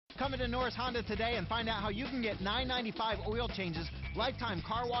Come into Norris Honda today and find out how you can get $9.95 oil changes, lifetime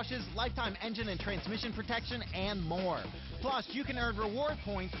car washes, lifetime engine and transmission protection, and more. Plus, you can earn reward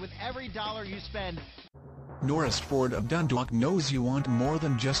points with every dollar you spend. Norris Ford of Dundalk knows you want more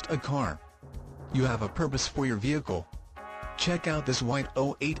than just a car. You have a purpose for your vehicle. Check out this white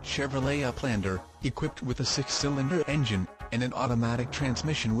 '08 Chevrolet Uplander, equipped with a 6-cylinder engine and an automatic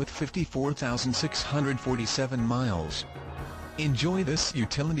transmission with 54,647 miles. Enjoy this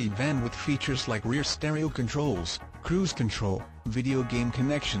utility van with features like rear stereo controls, cruise control, video game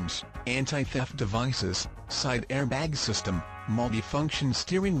connections, anti-theft devices, side airbag system, multi-function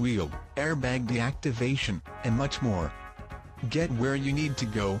steering wheel, airbag deactivation, and much more. Get where you need to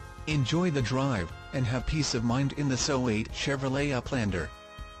go, enjoy the drive, and have peace of mind in this '08 Chevrolet Uplander.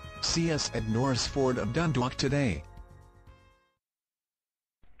 See us at Norris Ford of Dundalk today.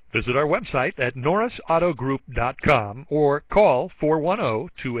 Visit our website at norrisautogroup.com or call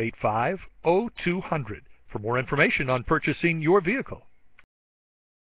 410-285-0200 for more information on purchasing your vehicle.